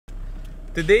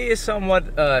Today is somewhat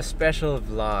a special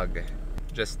vlog.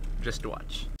 Just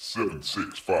watch. 7,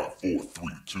 6, 5, 4, 3,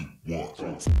 2,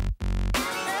 1.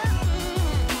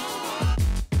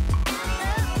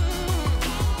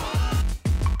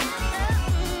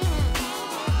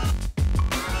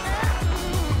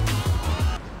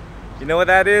 You know what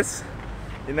that is?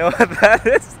 You know what that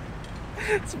is?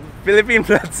 It's Philippine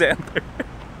Blood Center.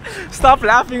 Stop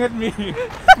laughing at me.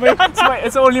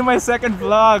 It's only my second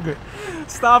vlog.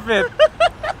 Stop it.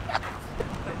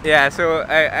 Yeah, so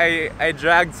I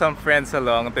dragged some friends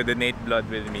along to donate blood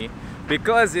with me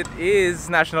because it is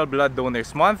National Blood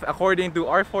Donors Month. According to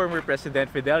our former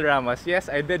president Fidel Ramos, yes,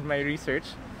 I did my research.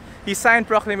 He signed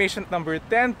proclamation number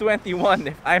 1021,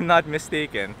 if I'm not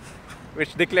mistaken,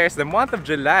 which declares the month of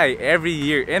July every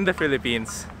year in the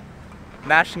Philippines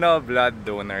National Blood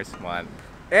Donors Month.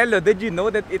 Elo, did you know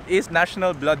that it is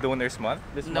National Blood Donors Month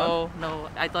this month? No.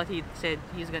 I thought he said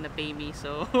he's gonna pay me,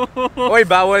 so... Oy,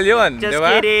 bawal yun, Just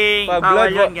diba? kidding! Pag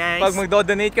bawal yun, guys! Pag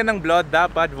magdo-donate ka ng blood,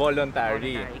 dapat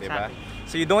voluntary, Exactly. diba?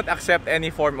 So you don't accept any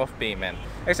form of payment.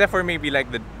 Except for maybe like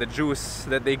the juice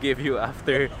that they give you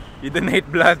after you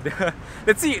donate blood.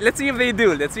 Let's see if they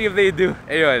do.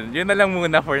 Ayun, yun na lang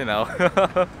muna for now.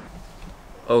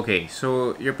 Okay,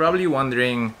 so you're probably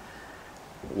wondering,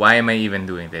 why am I even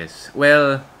doing this?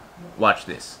 Well, watch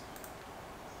this.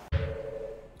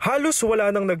 Halos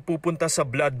wala nang nagpupunta sa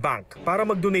blood bank para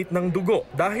mag-donate ng dugo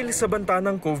dahil sa banta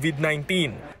ng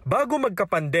COVID-19. Bago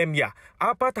magkapandemya,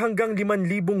 4 hanggang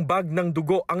 5,000 bag ng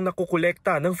dugo ang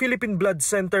nakukolekta ng Philippine Blood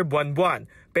Center buwan-buwan.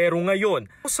 Pero ngayon,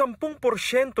 10%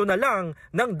 na lang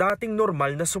ng dating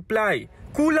normal na supply.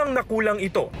 Kulang na kulang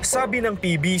ito. Sabi ng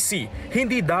PBC,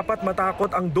 hindi dapat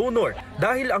matakot ang donor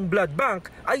dahil ang blood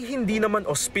bank ay hindi naman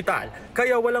ospital,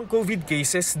 kaya walang COVID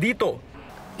cases dito.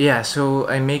 Yeah, so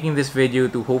I'm making this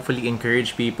video to hopefully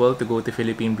encourage people to go to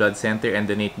Philippine Blood Center and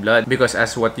donate blood because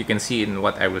as what you can see in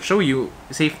what I will show you,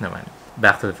 safe naman.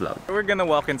 Back to the vlog. We're gonna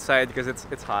walk inside because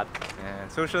it's hot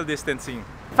and social distancing.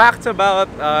 Facts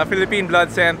about Philippine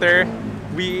Blood Center.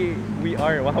 We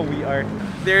are.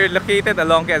 They're located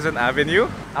along Quezon Avenue,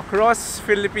 across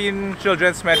Philippine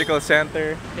Children's Medical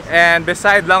Center, and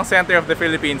beside Lung Center of the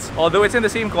Philippines. Although it's in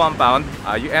the same compound,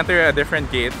 you enter a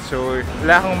different gate, so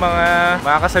wala kang mga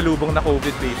makakasalubong na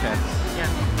COVID patients. Yeah.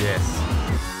 Yes.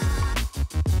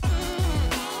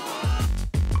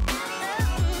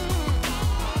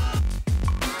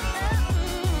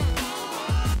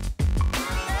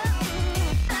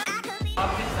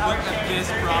 Look at this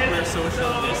proper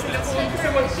social distancing.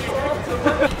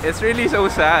 It's really so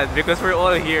sad because we're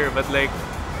all here, but like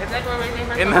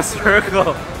in a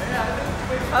circle.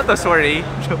 Not a sorry.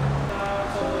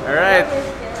 Alright,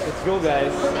 let's go,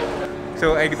 guys.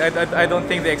 So I don't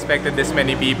think they expected this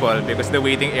many people because the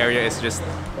waiting area is just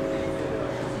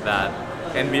that,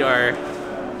 and we are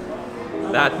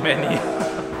that many.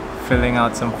 Filling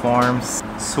out some forms,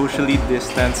 socially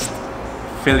distanced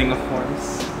filling of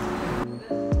forms.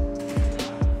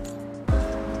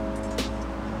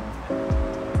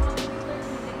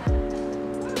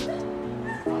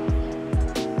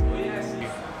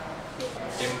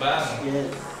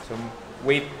 Yes. So,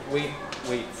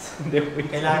 weights.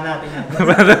 Kailangan natin yan.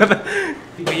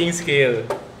 Weighing scale.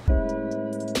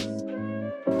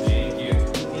 Thank you.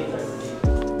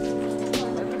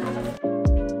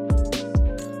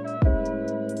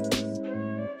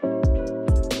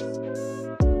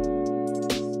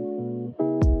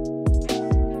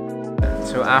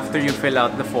 So after you fill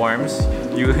out the forms,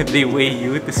 they weigh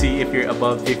you to see if you're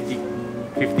above 50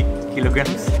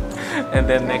 kilograms. And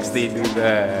then next they do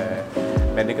the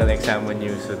medical exam on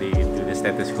you, so they do the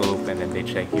stethoscope and then they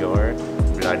check your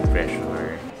blood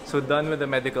pressure. So done with the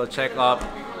medical check-up.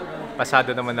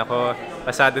 Pasado naman ako.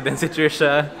 Pasado din si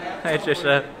Trisha. Hi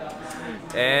Trisha.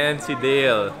 And si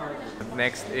Dale.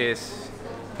 Next is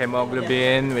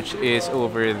hemoglobin, which is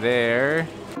over there.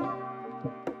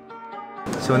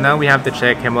 So now we have to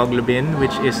check hemoglobin,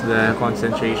 which is the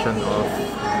concentration of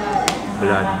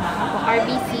blood.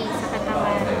 RBC sa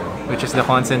katawan. Which is the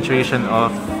concentration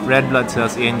of red blood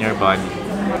cells in your body.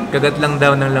 Kagat lang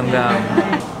daw ng langgam.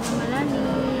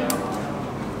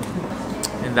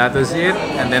 And that was it.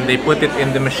 And then they put it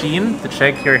in the machine to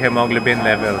check your hemoglobin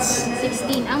levels.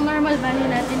 16. Ang normal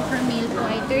value natin for male po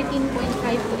ay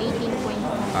 13.5 to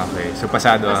 18.5. Okay, so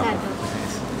pasado. Pasado.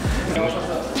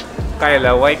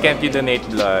 Kyla, why can't you donate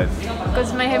blood?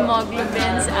 Because my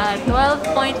hemoglobin's at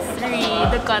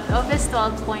 12.3. The cutoff is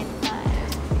 12.5.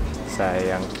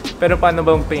 Sayang. Pero paano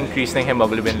bang pa-increase ng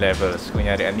hemoglobin levels?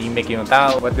 Kunyari, anemic yung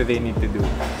tao, what do they need to do?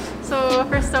 So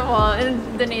first of all, in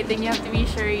donating, you have to be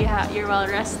sure you're well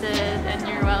rested and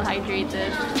you're well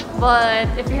hydrated. But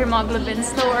if your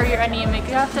hemoglobin's low or you're anemic,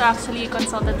 you have to actually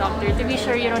consult a doctor to be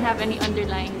sure you don't have any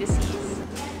underlying disease.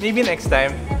 Maybe next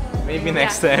time. Maybe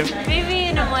next time.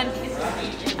 Maybe in a month.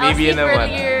 Maybe in a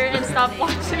month. Earlier and stop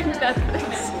watching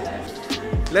Netflix.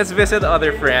 Let's visit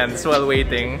other friends while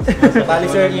waiting. Bali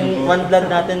sir, yung one blood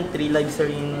natin, 3 lives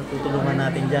sir yung tutulungan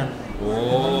natin dyan.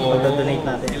 Oh. Mag-donate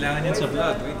natin. Kailangan yan sa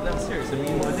vlog. Wait lang sir,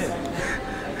 sabihin mo ulit.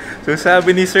 So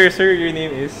sabi ni Sir, your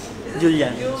name is?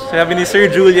 Julian. Sabi ni Sir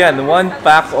Julian, 1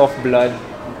 pack of blood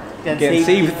can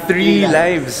save 3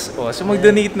 lives. Oh, so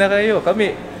mag-donate na kayo.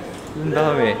 Kami, ang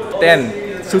dami.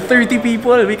 10. So 30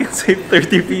 people, we can save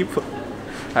 30 people.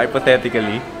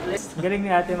 Hypothetically. Galing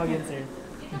ni ate mag-in sir.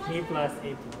 A+, A+.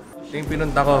 Ito yung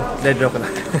pinunta ko. Dead joke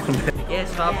lang.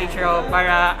 Yes, picture ako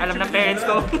para alam ng parents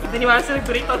ko. Naniwala sila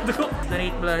donate ang dugo.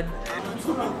 Donate blood.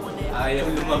 Ayaw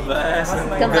lumabas.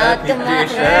 Come out,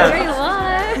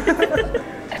 everyone!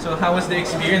 So how was the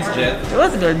experience, Jet? It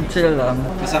was good, chill lang.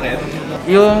 Masakit?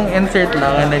 Yung insert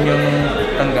lang and then yung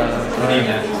tanggal. Hindi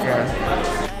na. Yeah.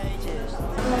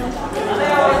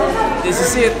 This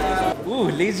is it. Ooh,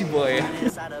 lazy boy.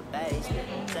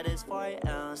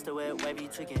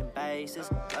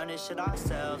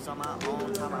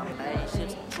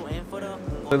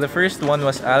 So the first one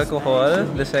was alcohol.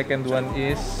 The second one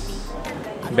is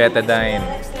betadine.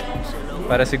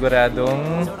 Para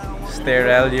siguradong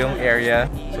sterile yung area.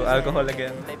 So alcohol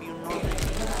again.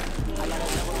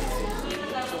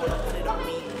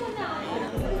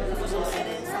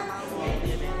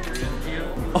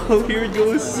 Oh, here it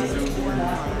goes.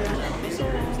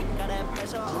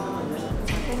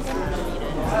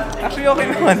 Actually, okay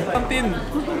naman. Bumptin.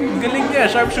 Galing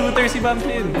niya. Sharpshooter si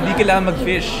Bumptin. Hindi kailangan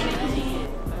mag-fish.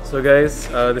 So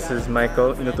guys, this is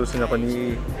Michael. Inutusan ako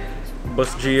ni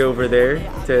Boss G over there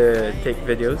to take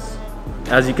videos.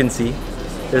 As you can see,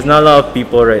 there's not a lot of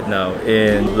people right now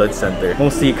in Blood Center.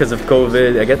 Mostly because of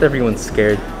COVID. I get everyone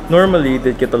scared. Normally,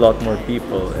 they'd get a lot more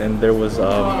people. And there was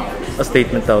a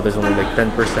statement out there's only like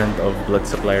 10% of blood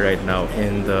supply right now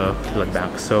in the blood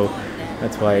bank. So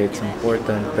that's why it's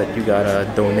important that you gotta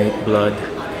donate blood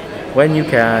when you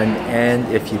can and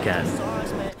if you can.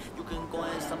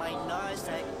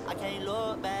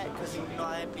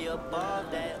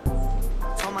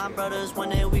 Brothers, one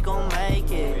day we gon'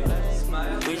 make it.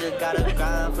 We just gotta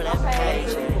grind for that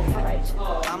paycheck.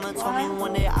 Mama told me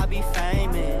one day I'll be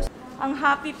famous. Ang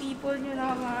happy people nyo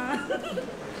naman.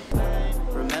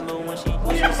 Remember when she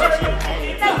said she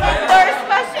hated me? Nag-endorse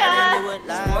pa siya!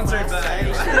 Sponsored by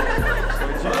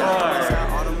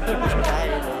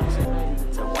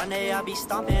So one day I'll be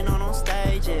stomping on those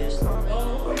stages.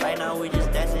 But right now we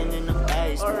just dancing in the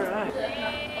basement.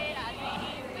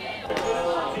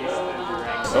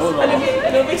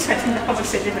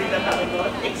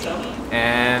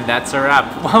 And that's a wrap.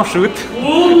 Wow, shoot!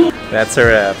 That's a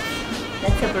wrap.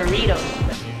 That's a burrito.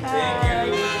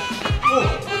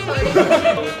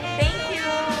 Thank you!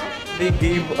 They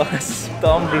gave us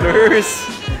tumblers.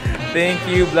 Thank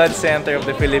you, Blood Center of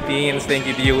the Philippines.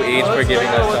 Thank you, DOH, for giving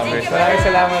us tumblers. Maraming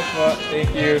salamat po.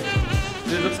 Thank you.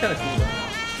 It looks kind of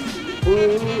cool.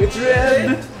 Ooh, it's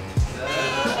red!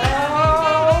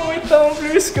 Oh, may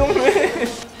tumblers kami!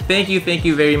 Thank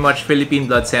you very much,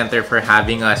 Philippine Blood Center, for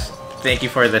having us. Thank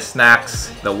you for the snacks,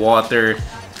 the water.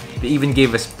 They even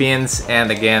gave us pins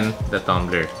and again, the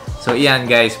tumbler. So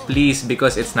iyan guys, please,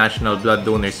 because it's National Blood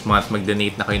Donors Month,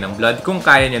 mag-donate na kayo ng blood kung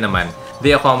kaya nyo naman.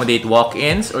 They accommodate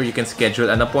walk-ins or you can schedule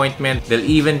an appointment. They'll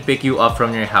even pick you up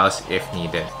from your house if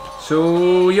needed.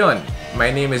 So yun,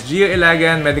 my name is Gio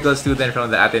Ilagan, medical student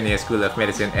from the Ateneo School of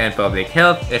Medicine and Public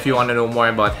Health. If you want to know more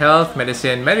about health,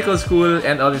 medicine, medical school,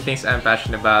 and other things I'm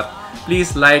passionate about,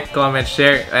 please like, comment,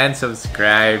 share, and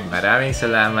subscribe. Maraming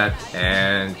salamat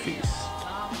and peace.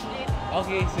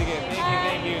 Okay, sige.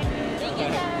 Thank you.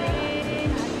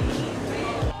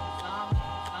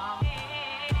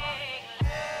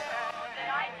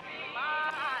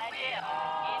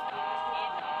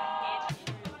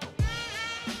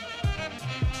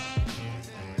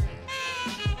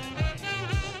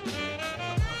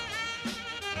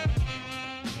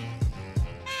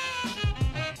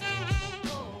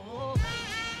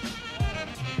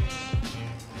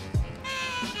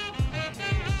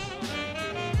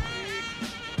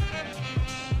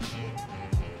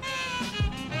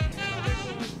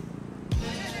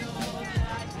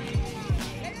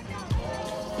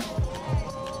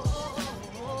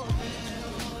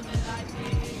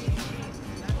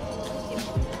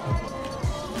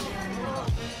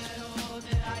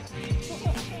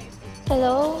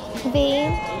 Hello,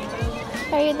 babe?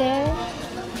 Are you there?